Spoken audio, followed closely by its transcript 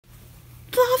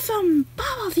Blossom,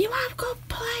 Bubbles, you want to go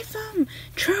play some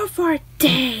Truth or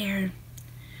Dare?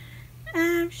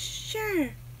 Sure.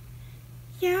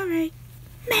 Yeah, alright.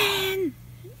 Man!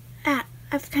 I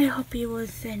was kind of hoping you would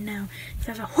say no.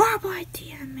 That's a horrible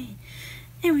idea I made.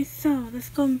 Anyway, so, let's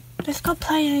go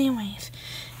play anyways.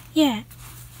 Yeah.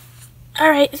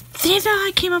 Alright, since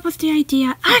I came up with the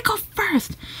idea, I go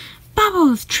first!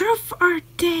 Bubbles, Truth or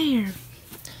Dare?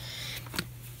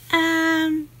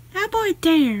 How about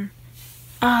Dare?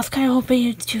 I was kind of hoping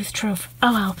you'd choose Truth.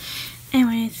 Oh well.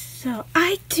 Anyways, so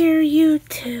I dare you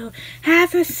to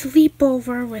have a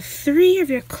sleepover with 3 of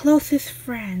your closest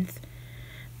friends.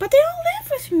 But they don't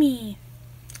live with me.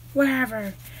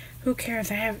 Whatever. Who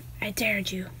cares? I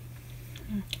dared you.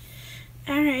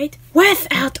 Alright.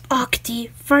 Without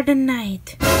Octi for the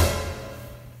night.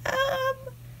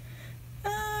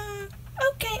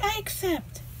 Okay, I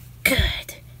accept.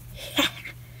 Good.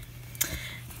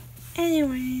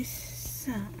 Anyways,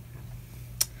 so.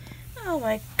 Oh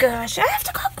my gosh, I have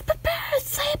to go prepare a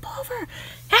sleepover.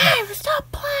 Hey,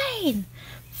 stop playing.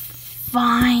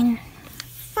 Fine.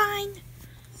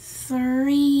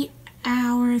 3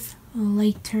 hours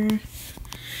later.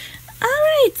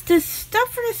 Alright, the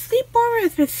stuff for the sleepover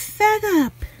has been set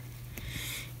up.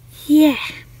 Yeah.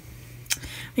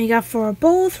 We got 4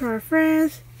 bowls for our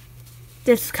friends.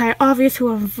 This is kind of obvious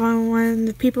who I'm inviting,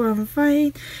 the people I'm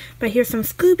inviting. But here's some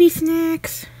Scooby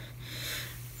snacks.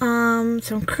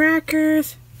 Some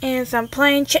crackers. And some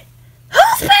plain chips.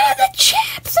 Who's buying the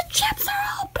chips? The chips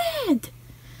are opened.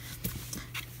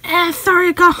 Sorry,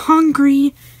 I got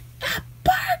hungry.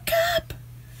 Bark up.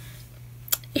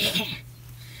 Yeah.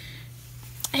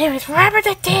 Anyways, remember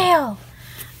the deal.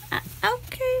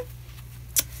 Okay.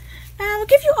 We'll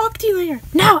give you Octi later.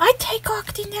 No, I take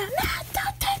Octi now. No,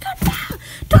 don't take him now.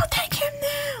 Don't take him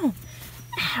now.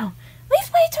 Ow. At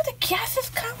least wait till the guests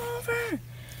come over.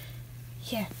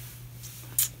 Yeah.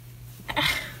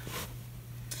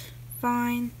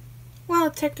 Fine. Well,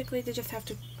 technically, they just have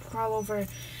to crawl over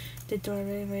the door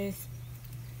anyways.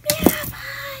 Meow,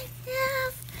 hi,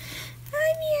 meow.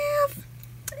 Hi,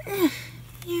 meow.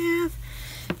 Meow.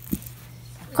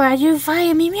 Glad you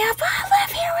invited me, meow. I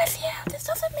live here with you. This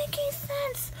doesn't make any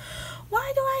sense.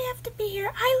 Why do I have to be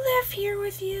here? I live here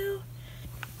with you.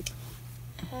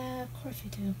 Of course you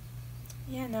do.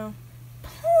 Yeah, no.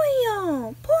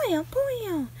 Pollo.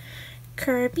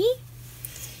 Kirby.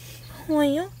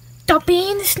 Pollo. Don't be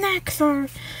eating the snacks or,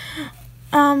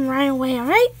 right away,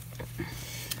 alright?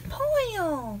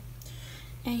 Pollo.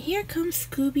 And here comes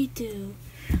Scooby-Doo.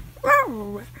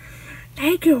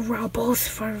 Thank you, Rubbles,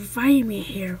 for inviting me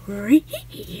here. Oh,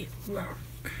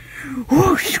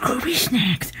 Scooby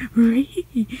snacks.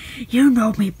 You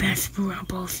know me best,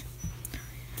 Rubbles.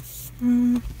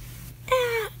 Ow,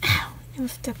 you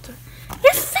stepped on.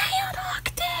 You failed,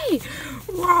 Octi!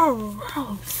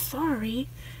 Whoa, sorry.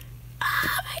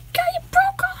 Oh my god, you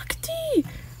broke Octi!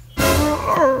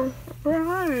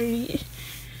 Right.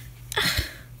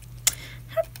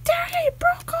 How dare you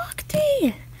broke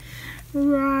Octi!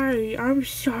 Right, I'm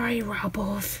sorry,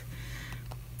 Rubbles.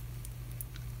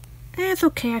 It's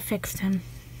okay, I fixed him.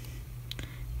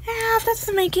 Yeah, that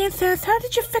doesn't make any sense. How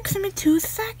did you fix him in 2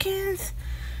 seconds?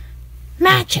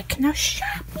 Magic! Now shut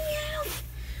up, meow!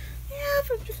 Yeah,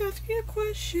 I'm just asking a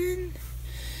question.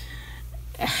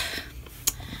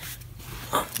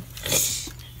 Octi!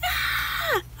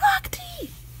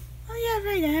 Oh yeah,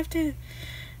 right,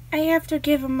 I have to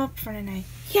give him up for the night.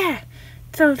 Yeah,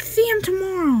 so see him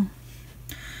tomorrow.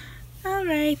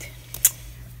 Alright.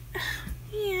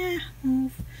 Yeah,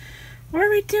 move. What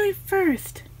are we doing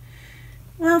first?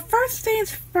 Well, first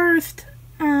things first,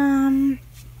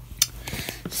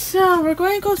 so we're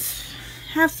going to go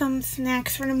have some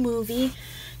snacks for the movie.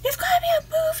 There's gotta be a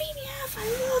movie, yes, I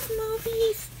love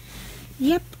movies.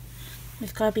 Yep,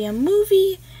 there's gotta be a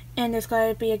movie, and there's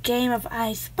gotta be a game of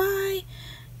I Spy,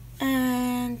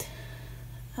 and,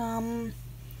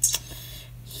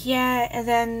 yeah, and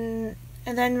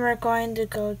then we're going to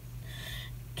go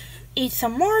eat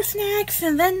some more snacks,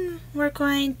 and then we're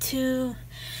going to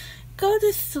go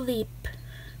to sleep.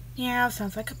 Yeah,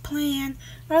 sounds like a plan.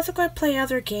 We're also going to play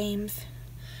other games.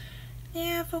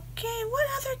 Yeah, okay, what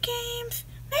other games?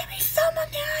 Maybe some on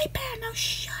the iPad. No,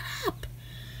 shut up.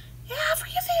 Yeah, we're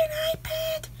using an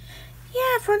iPad.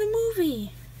 Yeah, for the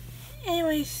movie.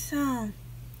 Anyway, so,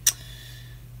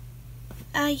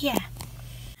 yeah.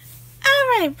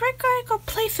 Alright, we're going to go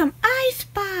play some I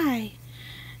Spy.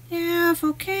 Yeah,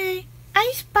 okay.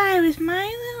 I Spy with my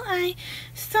little eye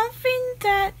something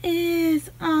that is,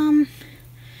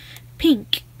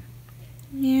 pink.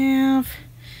 Yeah,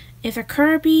 is a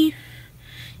Kirby.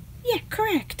 Yeah,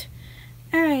 correct.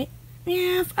 Alright,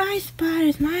 Meow, I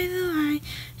spotted my little eye.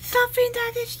 Something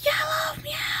that is yellow.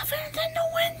 Meow, and in the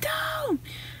window.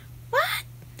 What?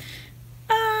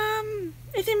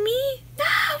 Is it me?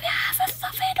 No, yeah, there's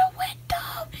something in the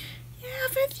window. Yeah,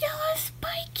 it's yellow,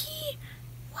 spiky.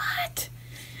 What?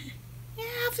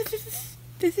 Yeah,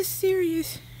 this is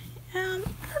serious. I don't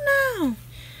know.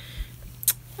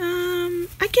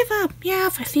 I give up. Yeah,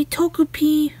 if I see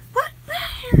Togepi. What?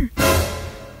 Where?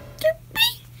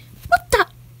 What the?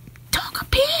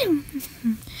 Togepi?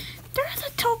 There's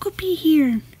a Togepi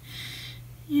here.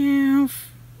 Yeah,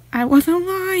 I wasn't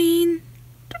lying.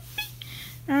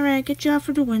 Alright, get you out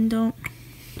of the window.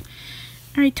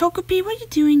 Alright, Togepi, what are you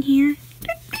doing here?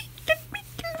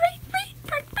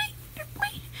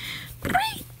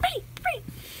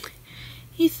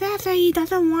 He says that he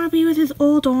doesn't want to be with his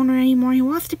old owner anymore. He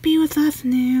wants to be with us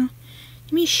now.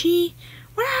 You mean she?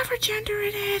 Whatever gender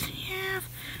it is. Yeah.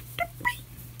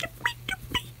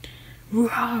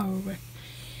 Wow.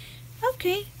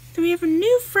 Okay, so we have a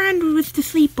new friend with the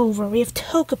sleepover. We have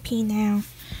Togepi now.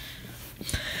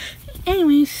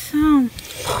 Anyway, so... Oil!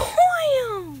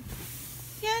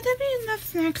 Yeah, there'll be enough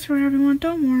snacks for everyone,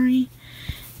 don't worry.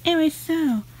 Anyway,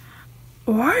 so...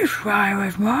 Wi-Fi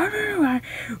with water,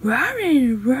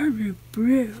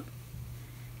 blue.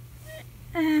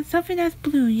 Something that's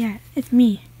blue, yeah, it's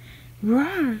me.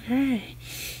 Hey.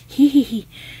 Hee.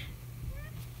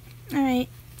 Alright,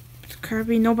 it's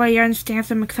Kirby. Nobody understands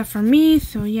them except for me,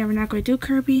 so yeah, we're not going to do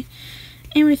Kirby.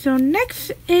 Anyway, so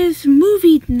next is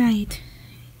movie night.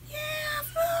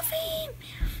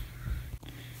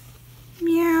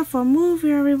 Yeah, for a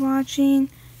movie are we watching?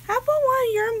 How about one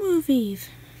of your movies?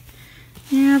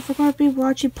 Yeah, if we're going to be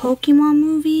watching Pokemon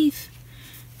movies.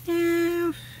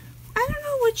 Yeah, I don't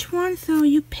know which one, so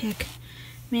you pick.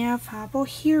 Yeah, how about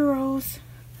Heroes?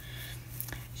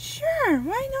 Sure,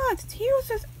 why not? Heroes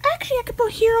is... Actually, I could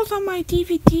put Heroes on my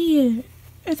DVD.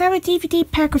 I have a DVD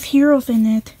pack with Heroes in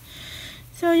it.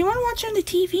 So, you want to watch it on the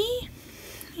TV?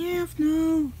 Yeah,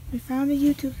 no. We found the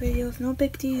YouTube videos, no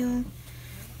big deal.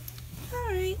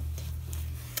 Alright.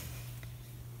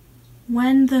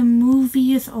 When the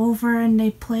movie is over and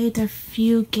they played a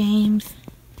few games.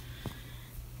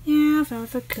 Yeah, that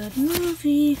was a good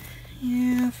movie.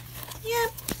 Yeah.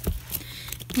 Yep.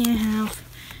 Yeah.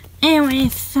 Anyway,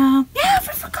 so... Yeah,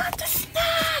 I forgot the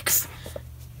snacks!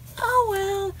 Oh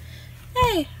well.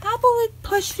 Hey, how about we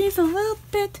push these a little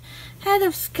bit ahead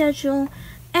of schedule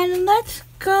and let's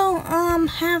go,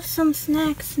 have some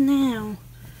snacks now.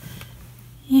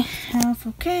 Yeah,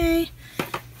 okay.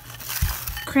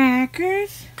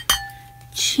 Crackers,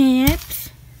 chips.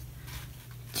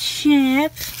 Yeah,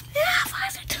 why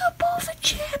is there 2 bowls of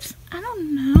chips? I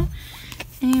don't know.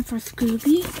 And for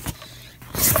Scooby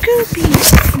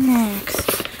snacks.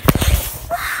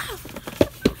 Wow.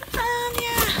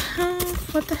 Yeah.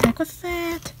 What the heck was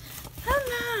that? I don't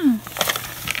know.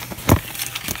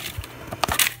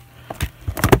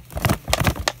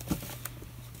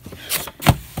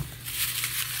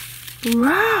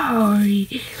 Wow!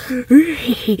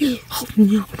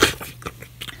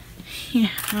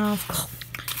 Yeah.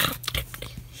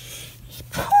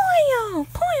 Poyo!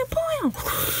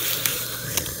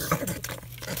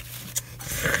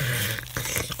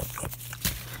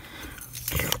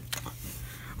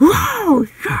 Wow!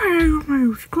 Sorry, my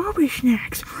Scooby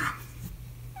snacks.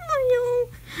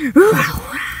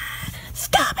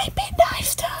 Stop it, big nice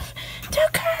stuff. To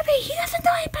Kirby, he doesn't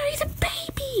know it, but he's a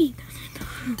baby.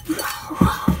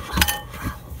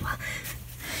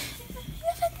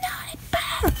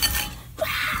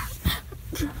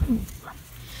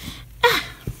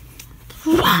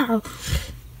 Wow!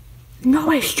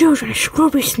 No excuse on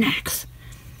Scooby snacks.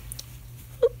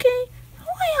 Okay.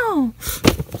 Wow!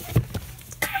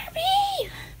 Kirby!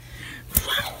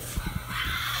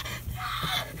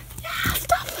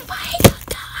 Stop fighting!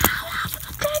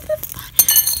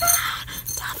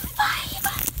 Stop fighting!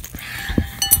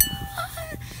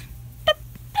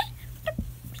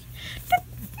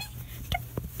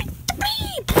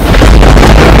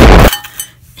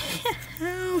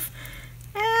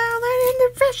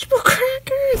 Vegetable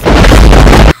crackers!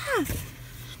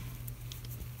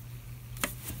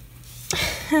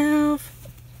 Help.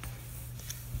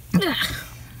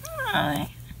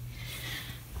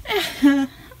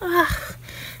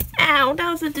 Ow,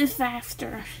 that was a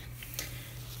disaster.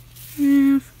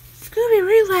 Scooby,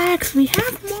 relax. We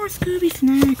have more Scooby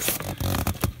snacks.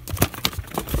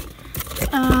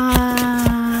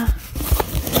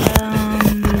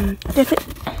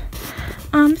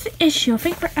 It's an issue. I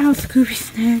think we're out of Scooby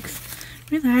snacks.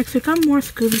 Relax, we got more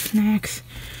Scooby snacks.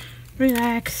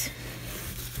 Relax.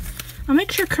 I'll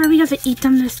make sure Kirby doesn't eat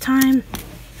them this time.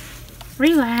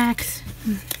 Relax.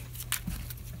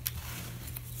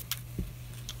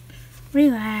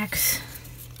 Relax.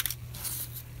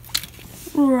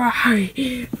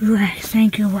 Right.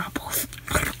 Thank you, Rubbles.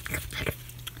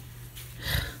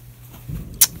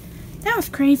 That was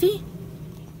crazy.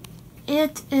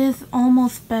 It is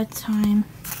almost bedtime.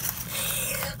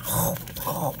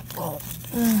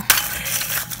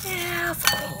 Yeah.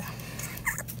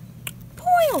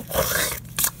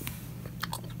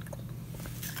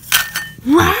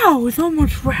 Wow, it's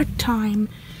almost bedtime.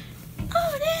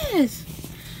 Oh, it is.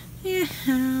 Yeah,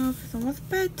 it's almost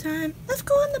bedtime. Let's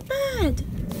go on the bed.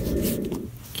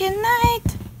 Good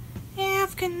night. Yeah,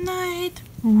 good night.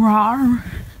 Rawr.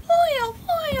 Oil.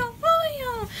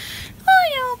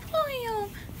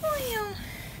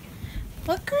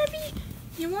 What, Kirby?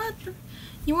 You want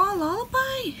a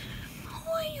lullaby?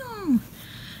 Oil.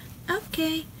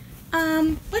 Okay.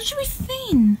 What should we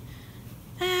sing?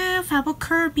 How about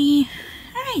Kirby?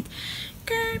 Alright.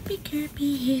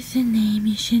 Kirby is the name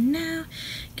you should know.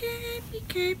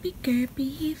 Kirby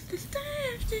is the star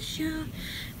of the show.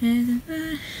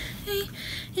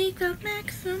 He got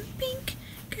back some pink.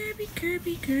 Kirby.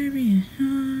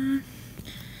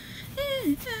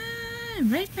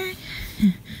 Right back.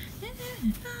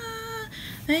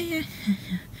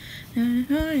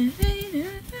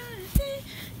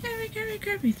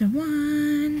 Kirby's the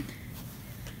one.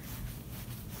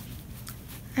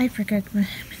 I forgot what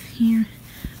happened here.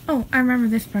 Oh, I remember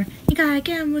this part. You gotta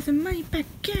get him with a money back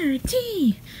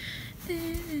guarantee.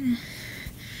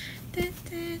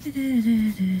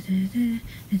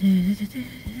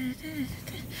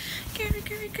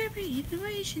 Kirby, it's the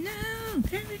way you should know.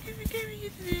 Kirby, it's the way you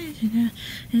should know.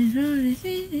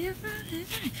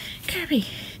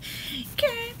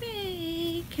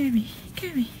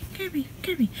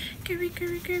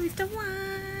 Kirby's the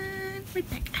one. Right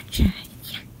back at ya.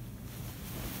 Yeah.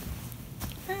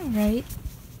 Alright.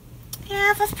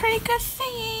 Yeah, that's pretty good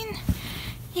singing.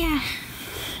 Yeah.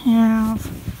 Yeah.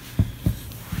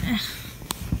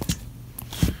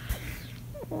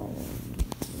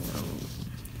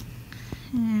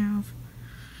 Yeah.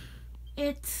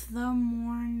 It's the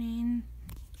morning.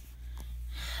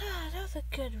 That was a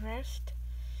good rest.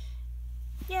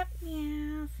 Yep,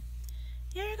 yeah.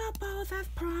 Here you go, both as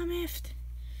promised.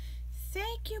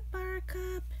 Thank you,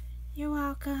 Buttercup. You're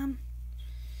welcome.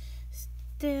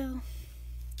 Still.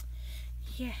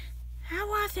 Yeah. How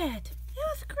was it? It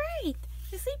was great.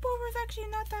 The sleepover is actually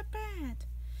not that bad.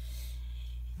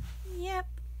 Yep.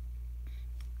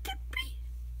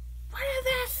 What is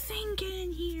that thing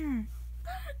in here?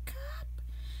 Buttercup.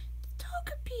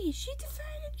 Togepi. She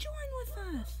decided to join with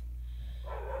us.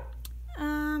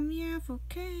 Yeah,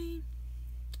 okay.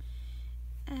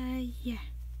 Yeah.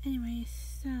 Anyway,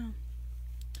 so.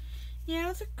 Yeah, it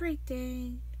was a great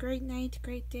day. Great night,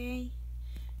 great day.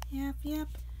 Yep.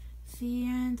 The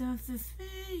end of this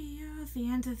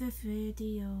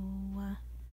video.